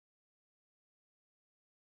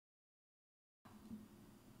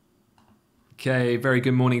Okay, very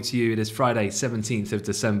good morning to you. It is Friday, 17th of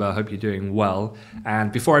December. I hope you're doing well.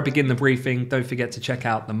 And before I begin the briefing, don't forget to check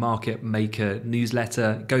out the Market Maker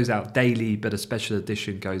newsletter. It goes out daily, but a special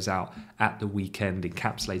edition goes out at the weekend,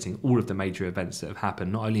 encapsulating all of the major events that have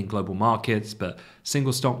happened, not only in global markets, but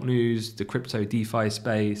single stock news, the crypto DeFi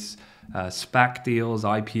space, SPAC deals,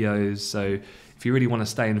 IPOs. So if you really want to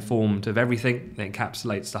stay informed of everything, it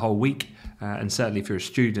encapsulates the whole week. And certainly if you're a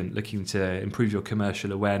student looking to improve your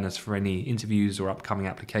commercial awareness for any interviews or upcoming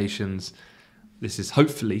applications, this is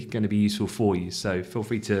hopefully going to be useful for you. So feel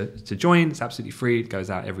free to join. It's absolutely free. It goes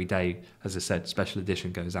out every day. As I said, special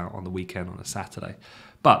edition goes out on the weekend on a Saturday.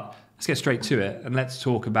 But let's get straight to it and let's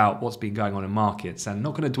talk about what's been going on in markets. And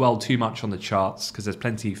not going to dwell too much on the charts because there's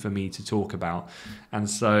plenty for me to talk about. And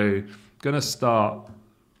so I'm going to start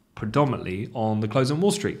predominantly on the close on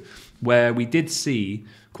Wall Street, where we did see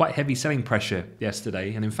quite heavy selling pressure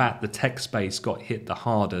yesterday. And in fact, the tech space got hit the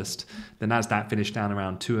hardest. The Nasdaq finished down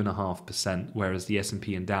around 2.5%, whereas the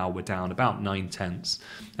S&P and Dow were down about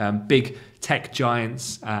 0.9. Big tech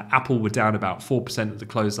giants, Apple were down about 4% at the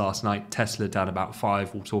close last night. Tesla down about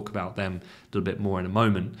 5%. We'll talk about them a little bit more in a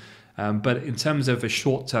moment. But in terms of a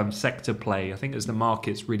short-term sector play, I think as the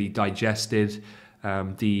markets really digested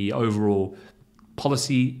the overall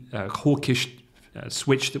policy hawkish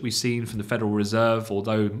switch that we've seen from the Federal Reserve,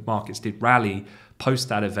 although markets did rally post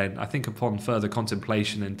that event, I think upon further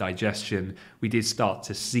contemplation and digestion, we did start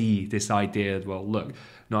to see this idea of, well, look,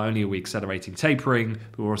 not only are we accelerating tapering,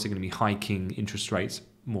 but we're also going to be hiking interest rates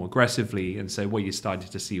more aggressively. And so what you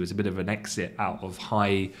started to see was a bit of an exit out of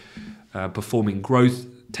high performing growth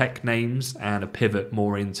tech names and a pivot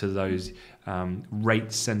more into those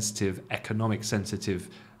rate sensitive, economic sensitive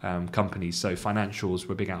companies. So financials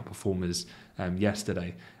were big outperformers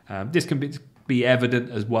yesterday. This can be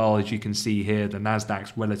evident as well, as you can see here, the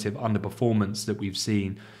Nasdaq's relative underperformance that we've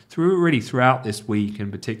seen throughout this week,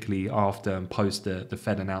 and particularly after and post the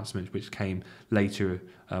Fed announcement, which came later,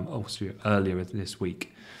 also earlier this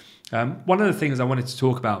week. One of the things I wanted to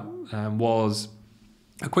talk about was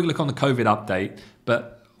a quick look on the COVID update,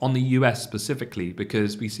 but on the US specifically,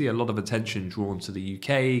 because we see a lot of attention drawn to the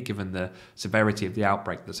UK, given the severity of the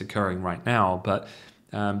outbreak that's occurring right now. But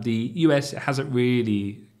the US hasn't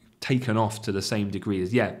really taken off to the same degree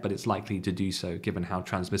as yet, but it's likely to do so given how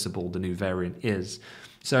transmissible the new variant is.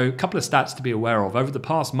 So a couple of stats to be aware of. Over the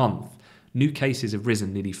past month, new cases have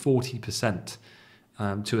risen nearly 40%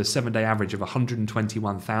 to a 7-day average of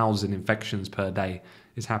 121,000 infections per day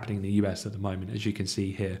is happening in the US at the moment, as you can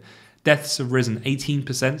see here. Deaths have risen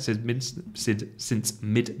 18% since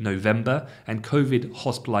mid-November, and COVID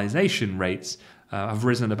hospitalisation rates have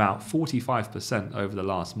risen about 45% over the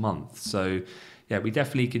last month. So, yeah, we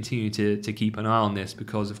definitely continue to keep an eye on this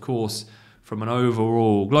because, of course, from an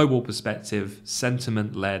overall global perspective,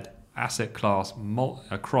 sentiment-led asset class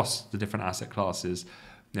across the different asset classes,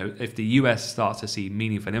 if the US starts to see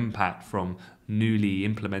meaningful impact from newly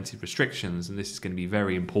implemented restrictions, and this is going to be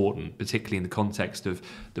very important, particularly in the context of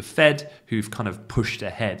the Fed, who've kind of pushed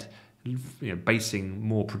ahead, basing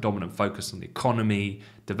more predominant focus on the economy,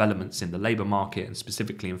 developments in the labor market, and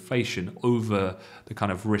specifically inflation over the kind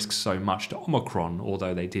of risks so much to Omicron,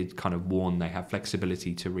 although they did kind of warn they have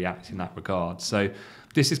flexibility to react in that regard. So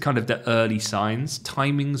this is kind of the early signs.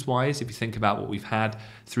 Timings wise, if you think about what we've had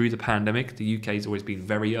through the pandemic, the UK has always been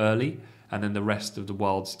very early, and then the rest of the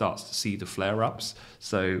world starts to see the flare-ups.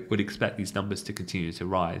 So we'd expect these numbers to continue to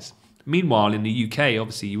rise. Meanwhile, in the UK,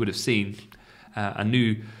 obviously you would have seen a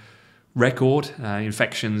new record,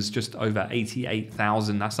 infections just over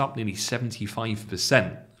 88,000. That's up nearly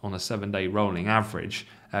 75% on a 7-day rolling average.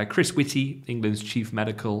 Chris Whitty, England's chief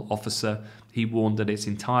medical officer, he warned that it's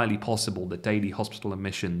entirely possible that daily hospital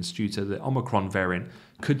admissions due to the Omicron variant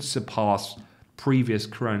could surpass previous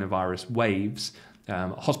coronavirus waves.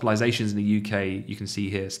 Hospitalisations in the UK, you can see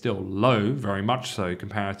here, still low, very much so,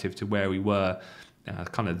 comparative to where we were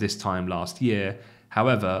kind of this time last year.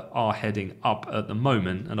 However, are heading up at the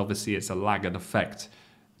moment, and obviously it's a laggard effect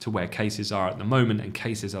to where cases are at the moment, and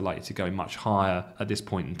cases are likely to go much higher at this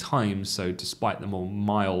point in time. So despite the more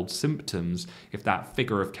mild symptoms, if that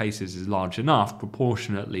figure of cases is large enough,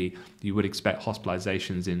 proportionately, you would expect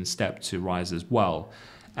hospitalizations in step to rise as well.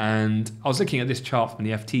 And I was looking at this chart from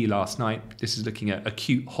the FT last night. This is looking at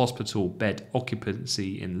acute hospital bed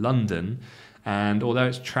occupancy in London. And although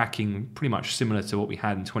it's tracking pretty much similar to what we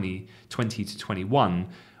had in 2020 to 21,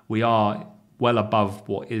 we are well above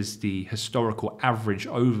what is the historical average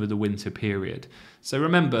over the winter period. So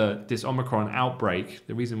remember, this Omicron outbreak,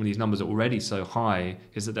 the reason these numbers are already so high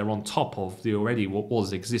is that they're on top of the already what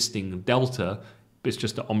was existing Delta It's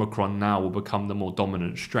just that Omicron now will become the more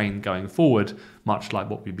dominant strain going forward, much like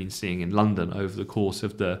what we've been seeing in London over the course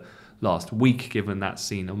of the last week, given that's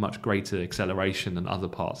seen a much greater acceleration than other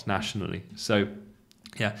parts nationally. So,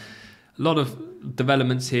 yeah, a lot of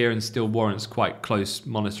developments here and still warrants quite close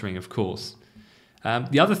monitoring, of course.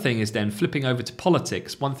 The other thing is then flipping over to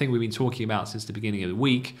politics. One thing we've been talking about since the beginning of the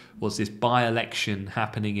week was this by-election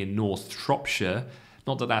happening in North Shropshire.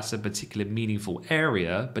 Not that that's a particularly meaningful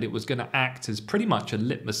area, but it was going to act as pretty much a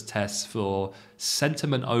litmus test for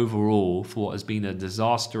sentiment overall for what has been a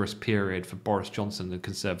disastrous period for Boris Johnson and the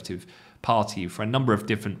Conservative Party for a number of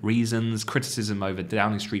different reasons. Criticism over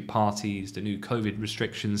Downing Street parties, the new COVID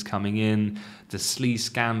restrictions coming in, the sleaze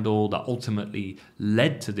scandal that ultimately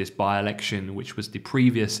led to this by-election, which was the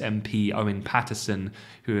previous MP Owen Paterson,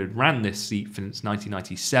 who had ran this seat since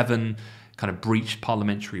 1997, kind of breached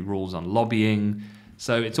parliamentary rules on lobbying.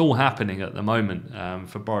 So it's all happening at the moment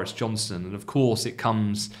for Boris Johnson. And of course, it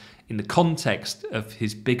comes in the context of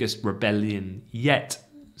his biggest rebellion yet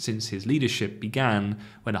since his leadership began,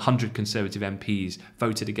 when 100 Conservative MPs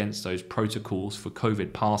voted against those protocols for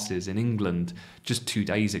COVID passes in England just 2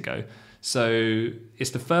 days ago. So it's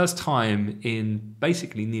the first time in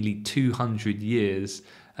basically nearly 200 years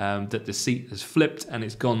that the seat has flipped, and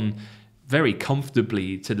it's gone very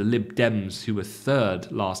comfortably to the Lib Dems, who were third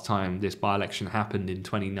last time this by-election happened in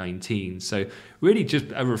 2019. So really just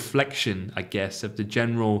a reflection, I guess, of the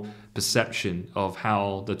general perception of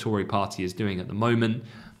how the Tory party is doing at the moment.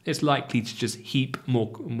 It's likely to just heap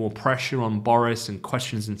more pressure on Boris and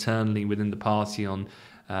questions internally within the party on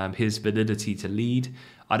his validity to lead.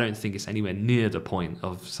 I don't think it's anywhere near the point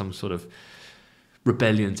of some sort of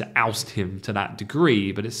rebellion to oust him to that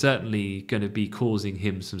degree, but it's certainly going to be causing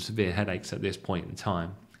him some severe headaches at this point in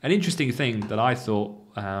time. An interesting thing that I thought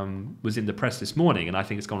was in the press this morning, and I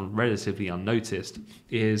think it's gone relatively unnoticed,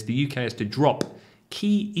 is the UK has to drop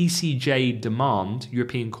key ECJ demand,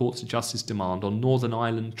 European Courts of Justice demand, on Northern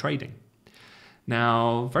Ireland trading.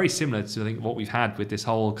 Now, very similar to I think what we've had with this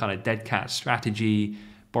whole kind of dead cat strategy.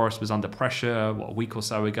 Boris was under pressure, a week or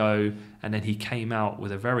so ago, and then he came out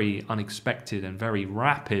with a very unexpected and very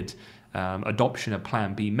rapid adoption of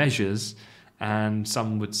Plan B measures, and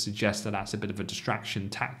some would suggest that that's a bit of a distraction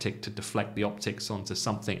tactic to deflect the optics onto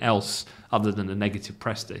something else other than the negative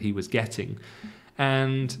press that he was getting.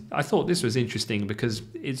 And I thought this was interesting because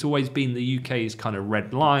it's always been the UK's kind of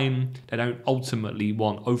red line. They don't ultimately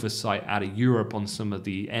want oversight out of Europe on some of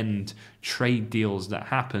the end trade deals that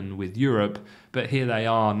happen with Europe. But here they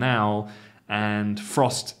are now, and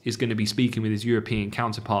Frost is going to be speaking with his European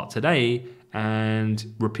counterpart today, and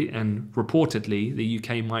reportedly the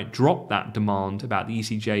UK might drop that demand about the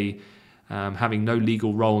ECJ having no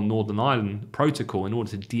legal role in Northern Ireland Protocol in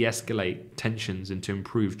order to de-escalate tensions and to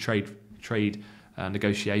improve trade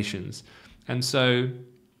negotiations. And so,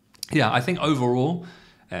 yeah, I think overall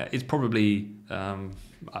it's probably,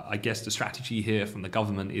 I guess the strategy here from the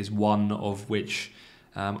government is one of which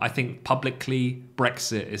I think publicly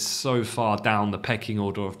Brexit is so far down the pecking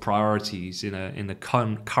order of priorities in the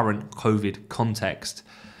current COVID context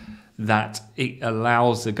that it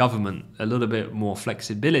allows the government a little bit more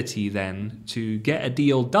flexibility then to get a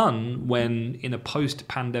deal done when in a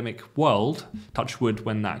post-pandemic world, touch wood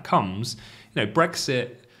when that comes,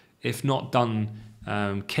 Brexit, if not done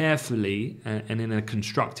carefully and in a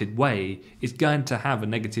constructed way, is going to have a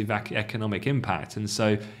negative economic impact. And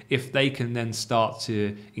so if they can then start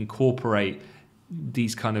to incorporate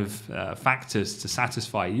these kind of factors to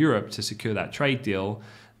satisfy Europe to secure that trade deal,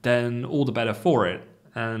 then all the better for it.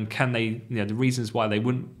 And can they, the reasons why they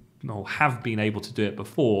wouldn't or have been able to do it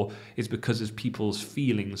before is because of people's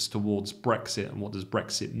feelings towards Brexit and what does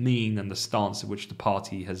Brexit mean and the stance at which the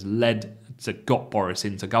party has led to got Boris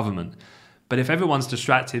into government. But if everyone's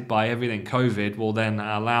distracted by everything COVID, well, then it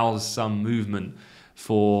allows some movement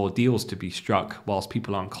for deals to be struck whilst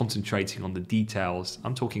people aren't concentrating on the details.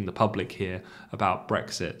 I'm talking the public here about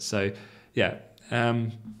Brexit. So, yeah,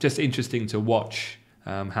 just interesting to watch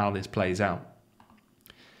how this plays out.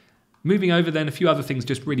 Moving over then, a few other things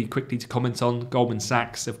just really quickly to comment on. Goldman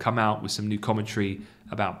Sachs have come out with some new commentary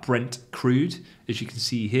about Brent crude, as you can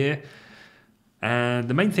see here. And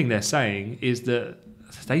the main thing they're saying is that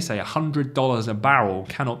they say $100 a barrel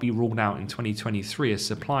cannot be ruled out in 2023 as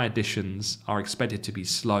supply additions are expected to be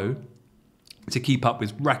slow to keep up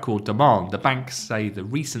with record demand. The banks say the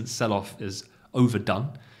recent sell-off is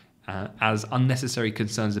overdone as unnecessary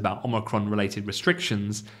concerns about Omicron-related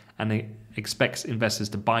restrictions, and it expects investors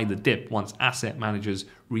to buy the dip once asset managers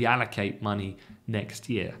reallocate money next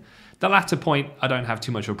year. The latter point, I don't have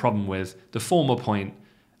too much of a problem with. The former point,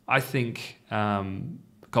 I think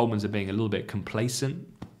Goldman's are being a little bit complacent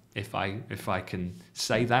if I can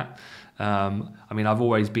say that. I mean, I've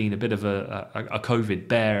always been a bit of a COVID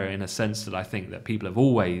bear in a sense that I think that people have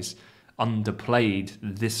always underplayed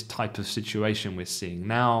this type of situation we're seeing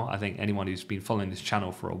now. I think anyone who's been following this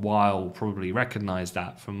channel for a while will probably recognize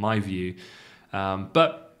that from my view.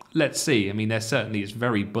 But let's see. I mean, there certainly is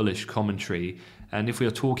very bullish commentary. And if we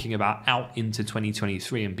are talking about out into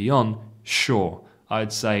 2023 and beyond, sure,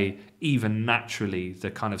 I'd say even naturally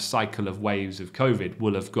the kind of cycle of waves of COVID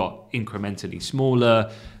will have got incrementally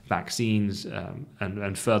smaller. Vaccines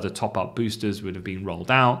and further top-up boosters would have been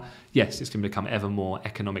rolled out. Yes, it's going to become ever more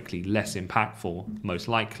economically less impactful, most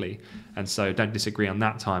likely. And so don't disagree on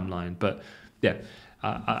that timeline. But yeah,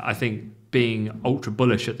 I think being ultra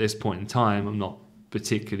bullish at this point in time, I'm not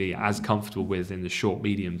particularly as comfortable with in the short,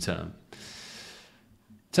 medium term.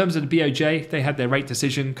 In terms of the BOJ, they had their rate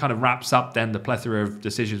decision, kind of wraps up then the plethora of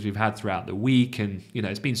decisions we've had throughout the week. And, you know,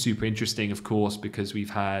 it's been super interesting, of course, because we've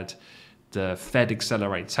had the Fed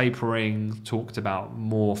accelerate tapering, talked about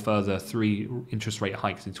more further 3 interest rate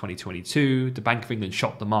hikes in 2022. The Bank of England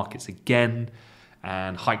shocked the markets again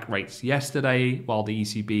and hiked rates yesterday, while the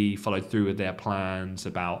ECB followed through with their plans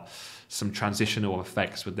about some transitional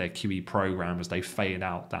effects with their QE program as they fade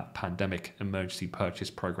out that pandemic emergency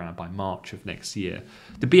purchase program by March of next year.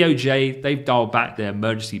 The BOJ, they've dialed back their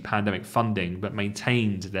emergency pandemic funding but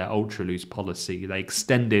maintained their ultra loose policy. They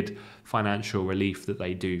extended financial relief that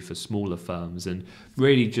they do for smaller firms, and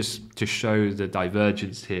really just to show the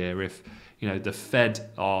divergence here, if you know the Fed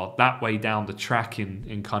are that way down the track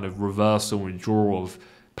in kind of reversal and draw of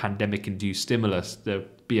pandemic-induced stimulus, the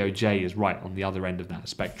BOJ is right on the other end of that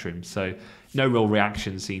spectrum. So no real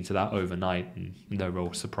reaction seen to that overnight and no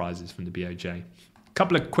real surprises from the BOJ. A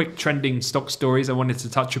couple of quick trending stock stories I wanted to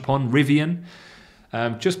touch upon. Rivian,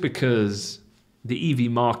 just because the EV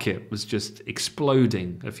market was just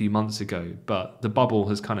exploding a few months ago, but the bubble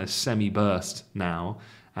has kind of semi-burst now,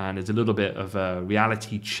 and it's a little bit of a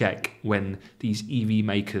reality check when these EV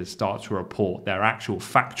makers start to report their actual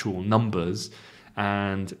factual numbers.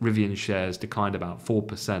 And Rivian shares declined about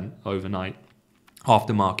 4% overnight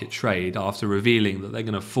after market trade, after revealing that they're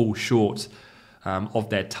going to fall short of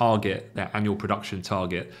their target, their annual production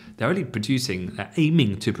target. They're only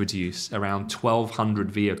aiming to produce around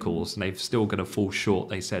 1,200 vehicles, and they've still going to fall short,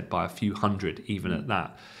 they said, by a few hundred even at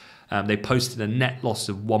that. They posted a net loss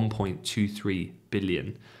of 1.23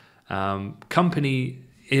 billion. Company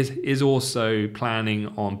is also planning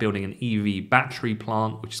on building an EV battery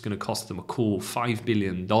plant, which is going to cost them a cool $5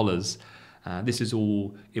 billion. This is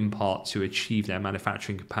all in part to achieve their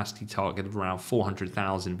manufacturing capacity target of around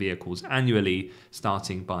 400,000 vehicles annually,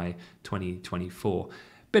 starting by 2024.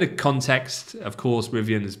 Bit of context, of course,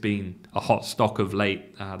 Rivian has been a hot stock of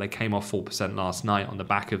late. They came off 4% last night on the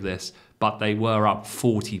back of this, but they were up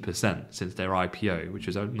 40% since their IPO, which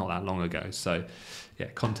was not that long ago. So yeah,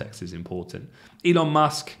 context is important. Elon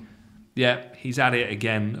Musk, yeah, he's at it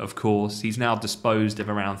again, of course. He's now disposed of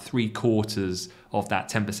around 3/4 of that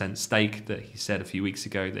 10% stake that he said a few weeks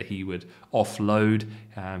ago that he would offload.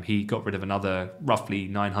 He got rid of another roughly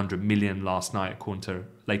 900 million last night, according to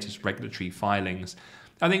latest regulatory filings.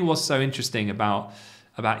 I think what's so interesting about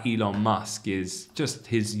Elon Musk is just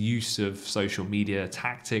his use of social media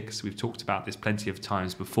tactics. We've talked about this plenty of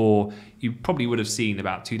times before. You probably would have seen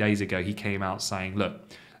about 2 days ago, he came out saying, look,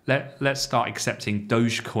 let's start accepting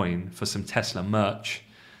Dogecoin for some Tesla merch.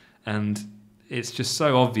 And it's just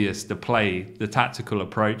so obvious to play the tactical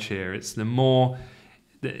approach here. It's the more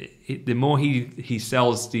he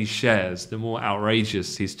sells these shares, the more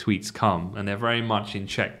outrageous his tweets come, and they're very much in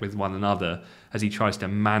check with one another as he tries to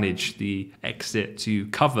manage the exit to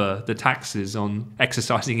cover the taxes on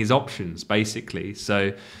exercising his options, basically.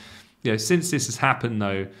 So, you know, since this has happened,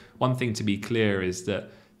 though, one thing to be clear is that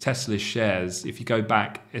Tesla's shares, if you go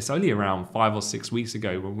back, it's only around 5 or 6 weeks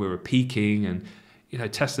ago when we were peaking, and you know,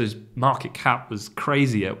 Tesla's market cap was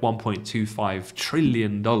crazy at $1.25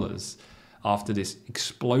 trillion after this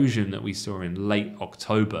explosion that we saw in late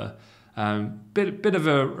October. Bit of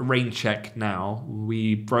a rain check now.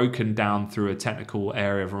 We've broken down through a technical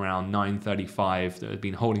area of around 935 that had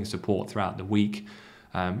been holding support throughout the week.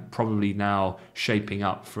 Probably now shaping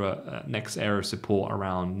up for a next area of support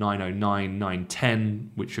around 909,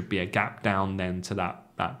 910, which would be a gap down then to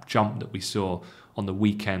that jump that we saw on the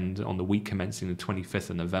weekend, on the week commencing the 25th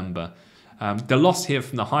of November. The loss here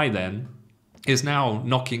from the high then is now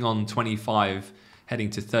knocking on 25, heading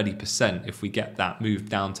to 30% if we get that move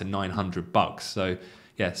down to $900. So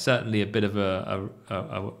yeah, certainly a bit of a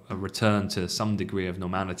return to some degree of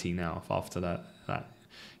normality now after that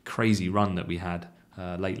crazy run that we had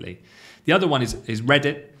lately. The other one is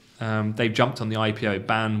Reddit. They've jumped on the IPO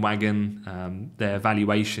bandwagon. Their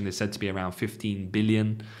valuation is said to be around 15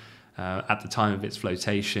 billion at the time of its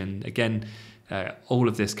flotation. Again, all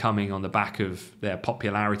of this coming on the back of their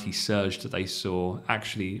popularity surge that they saw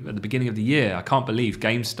actually at the beginning of the year. I can't believe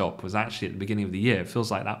GameStop was actually at the beginning of the year. It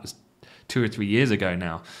feels like that was 2 or 3 years ago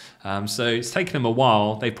now. So it's taken them a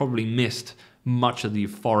while. They probably missed much of the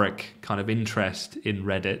euphoric kind of interest in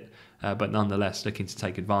Reddit, but nonetheless looking to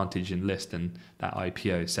take advantage and list, and that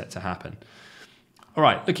IPO is set to happen. All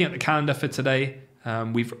right, looking at the calendar for today,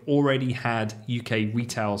 we've already had UK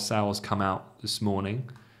retail sales come out this morning,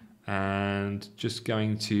 and just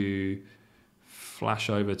going to flash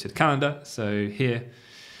over to the calendar. So here,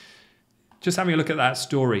 just having a look at that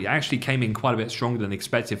story, actually came in quite a bit stronger than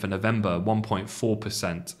expected for November,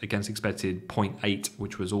 1.4% against expected 0.8%,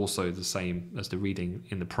 which was also the same as the reading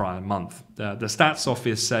in the prior month. The stats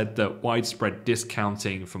office said that widespread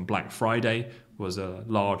discounting from Black Friday was a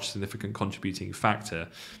large, significant contributing factor.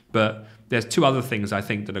 But there's two other things I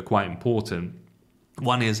think that are quite important.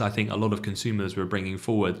 One is, I think a lot of consumers were bringing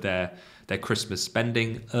forward their Christmas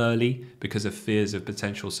spending early because of fears of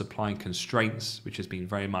potential supply constraints, which has been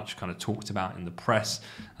very much kind of talked about in the press,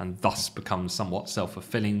 and thus becomes somewhat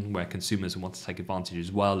self-fulfilling, where consumers want to take advantage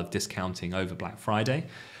as well of discounting over Black Friday.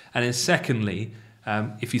 And then secondly,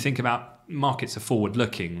 if you think about markets are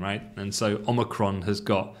forward-looking, right? And so Omicron has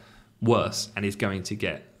got worse and is going to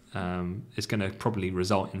get, it's going to probably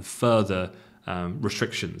result in further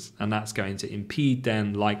restrictions, and that's going to impede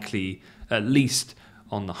then likely at least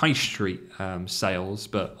on the high street sales,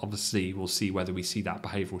 but obviously we'll see whether we see that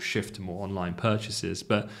behavioural shift to more online purchases.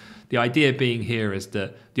 But the idea being here is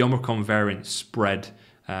that the Omicron variant spread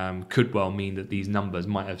could well mean that these numbers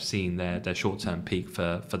might have seen their short-term peak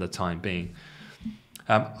for the time being.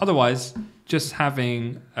 Otherwise, just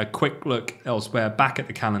having a quick look elsewhere, back at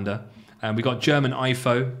the calendar, we got German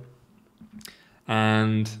IFO,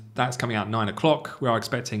 and that's coming out 9 o'clock. We are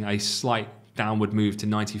expecting a slight downward move to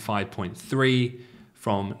 95.3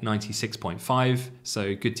 from 96.5.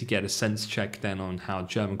 So good to get a sense check then on how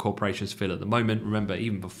German corporations feel at the moment. Remember,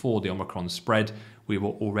 even before the Omicron spread, we were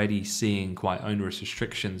already seeing quite onerous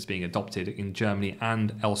restrictions being adopted in Germany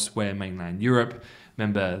and elsewhere, mainland Europe.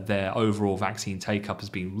 Remember, their overall vaccine take-up has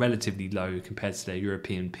been relatively low compared to their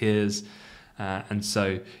European peers. And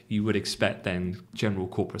so you would expect then general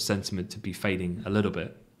corporate sentiment to be fading a little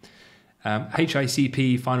bit.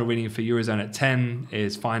 HICP final reading for Eurozone at 10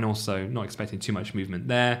 is final, so not expecting too much movement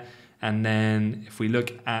there. And then if we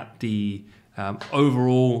look at the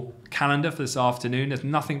overall calendar for this afternoon, there's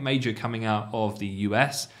nothing major coming out of the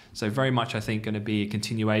US. So very much, I think, going to be a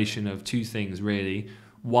continuation of two things, really.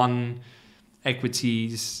 One,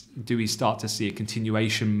 equities, do we start to see a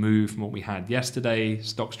continuation move from what we had yesterday?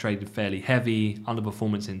 Stocks traded fairly heavy,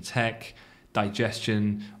 underperformance in tech,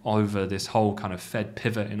 digestion over this whole kind of Fed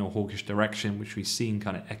pivot in a hawkish direction, which we've seen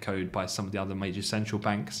kind of echoed by some of the other major central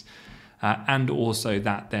banks. And also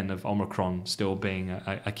that then of Omicron still being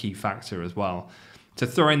a key factor as well. To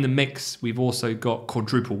throw in the mix, we've also got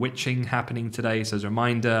quadruple witching happening today. So as a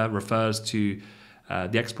reminder, refers to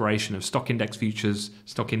the expiration of stock index futures,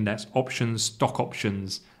 stock index options, stock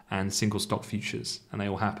options, and single stock futures. And they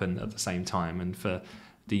all happen at the same time. And for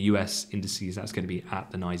the US indices, that's going to be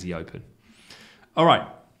at the NYSE Open. All right,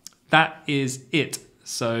 that is it.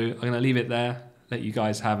 So I'm going to leave it there. Let you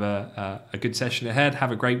guys have a good session ahead.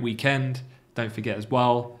 Have a great weekend. Don't forget as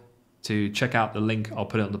well to check out the link. I'll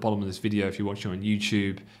put it on the bottom of this video if you're watching on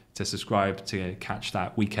YouTube, to subscribe to catch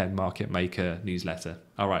that weekend market maker newsletter.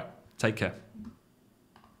 All right, take care.